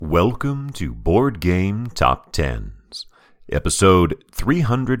Welcome to Board Game Top Tens, episode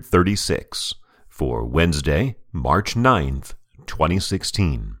 336 for Wednesday, March 9th,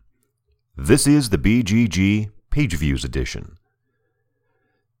 2016. This is the BGG Page Views edition.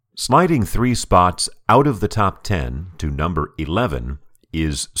 Sliding 3 spots out of the top 10 to number 11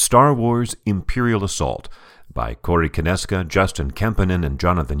 is Star Wars Imperial Assault by Corey Konieczka, Justin Kemppanen, and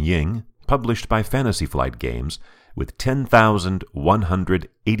Jonathan Ying, published by Fantasy Flight Games, with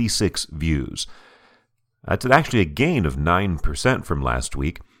 10,186 views. That's actually a gain of 9% from last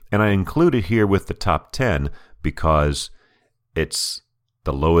week, and I include it here with the top 10 because it's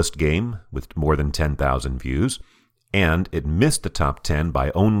the lowest game with more than 10,000 views, and it missed the top 10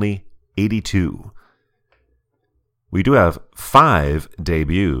 by only 82. We do have 5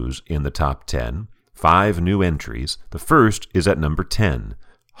 debuts in the top 10, 5 new entries. The first is at number 10,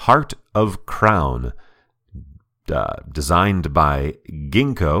 Heart of Crown, designed by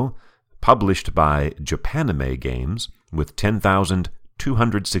Ginkgo, published by Japanime Games, with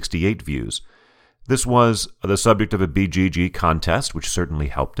 10,268 views. This was the subject of a BGG contest, which certainly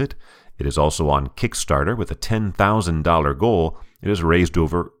helped it. It is also on Kickstarter with a $10,000 goal. It has raised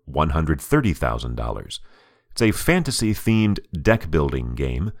over $130,000. It's a fantasy-themed deck-building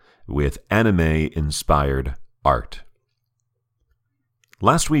game with anime-inspired art.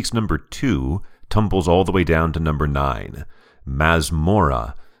 Last week's number 2 tumbles all the way down to number 9,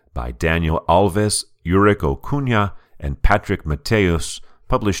 Mazmorra by Daniel Alves, Eurico Cunha, and Patrick Mateus,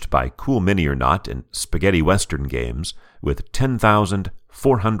 published by Cool Mini or Not and Spaghetti Western Games, with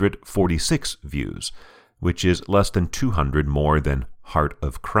 10,446 views, which is less than 200 more than Heart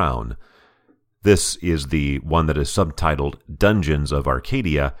of Crown. This is the one that is subtitled Dungeons of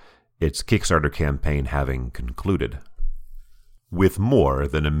Arcadia, its Kickstarter campaign having concluded, with more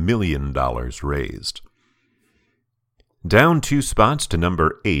than $1 million raised. Down 2 spots to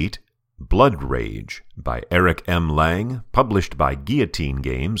number 8, Blood Rage by Eric M. Lang, published by Guillotine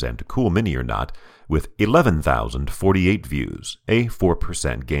Games and Cool Mini or Not, with 11,048 views, a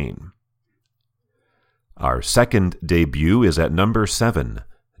 4% gain. Our second debut is at number 7,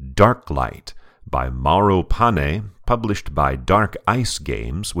 Darklight by Mauro Pane, published by Dark Ice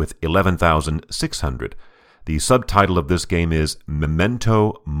Games, with 11,600. The subtitle of this game is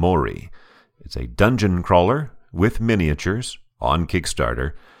Memento Mori. It's a dungeon crawler with miniatures on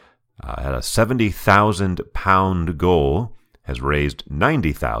Kickstarter. At a £70,000 goal, has raised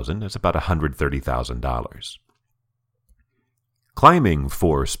 $90,000. It's about $130,000. Climbing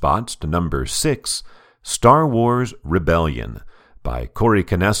 4 spots to number 6, Star Wars Rebellion by Corey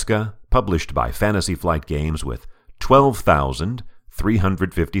Konieczka, published by Fantasy Flight Games, with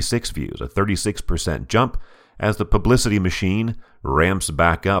 12,356 views, a 36% jump as the publicity machine ramps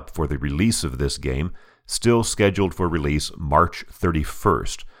back up for the release of this game, still scheduled for release March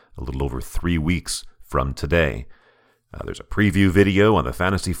 31st, a little over 3 weeks from today. There's a preview video on the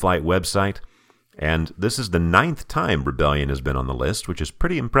Fantasy Flight website, and this is the 9th time Rebellion has been on the list, which is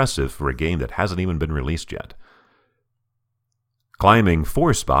pretty impressive for a game that hasn't even been released yet. Climbing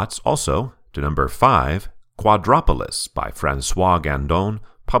 4 spots also to number 5, Quadropolis by Francois Gandon,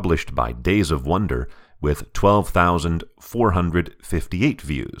 published by Days of Wonder, with 12,458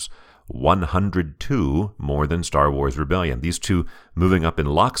 views, 102 more than Star Wars Rebellion. These two moving up in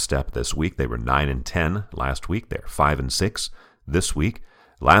lockstep this week. They were 9 and 10 last week. They're 5 and 6 this week.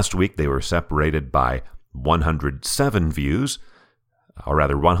 Last week they were separated by 107 views, or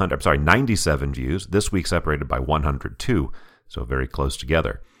rather 97 views. This week separated by 102, so very close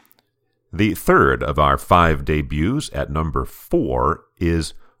together. The third of our 5 debuts at number 4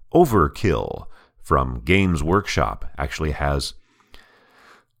 is Overkill from Games Workshop. Actually has,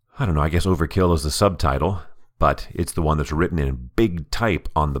 I guess Overkill is the subtitle, but it's the one that's written in big type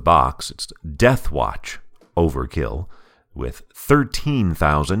on the box. It's Deathwatch Overkill, with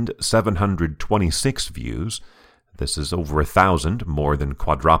 13,726 views. This is over 1,000 more than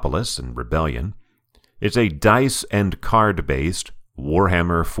Quadropolis and Rebellion. It's a dice and card-based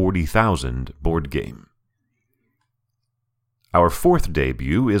Warhammer 40,000 board game. Our 4th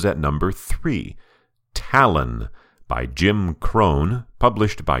debut is at number 3, Talon by Jim Crone,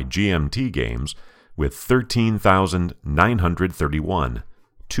 published by GMT Games, with 13,931,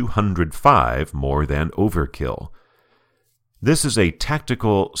 205 more than Overkill. This is a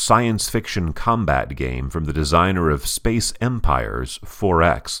tactical science fiction combat game from the designer of Space Empires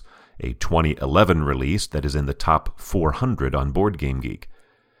 4X, a 2011 release that is in the top 400 on BoardGameGeek.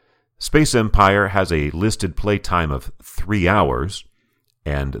 Space Empire has a listed playtime of 3 hours,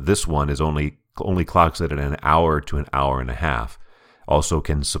 and this one is only clocks it at an hour to an hour and a half. Also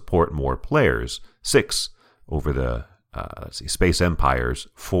can support more players, 6 over the Space Empires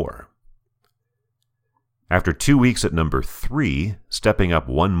 4. After 2 weeks at number 3, stepping up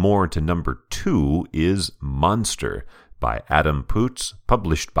one more to number 2 is Monster by Adam Poots,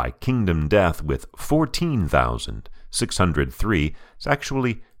 published by Kingdom Death with 14,603. It's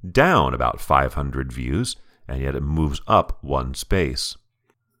actually down about 500 views, and yet it moves up one space.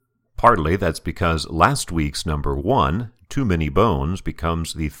 Partly that's because last week's number 1, Too Many Bones,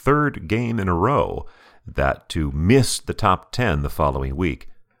 becomes the third game in a row to miss the top 10 the following week.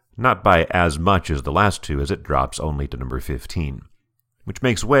 Not by as much as the last two, as it drops only to number 15. Which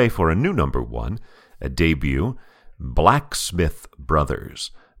makes way for a new number 1, a debut, Blacksmith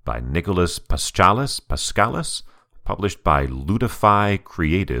Brothers by Nicholas Pascalis, published by Ludify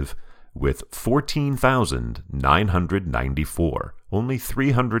Creative with 14,994, only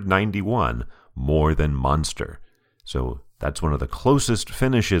 391 more than Monster. So that's one of the closest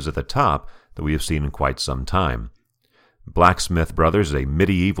finishes at the top that we have seen in quite some time. Blacksmith Brothers is a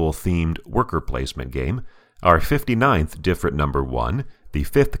medieval-themed worker placement game, our 59th different number 1, the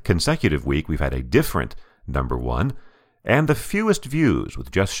 5th consecutive week we've had a different number 1, and the fewest views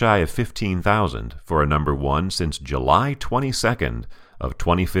with just shy of 15,000 for a number 1 since July 22nd of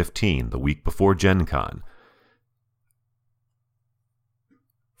 2015, the week before Gen Con.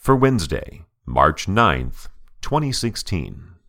 For Wednesday, March 9th, 2016.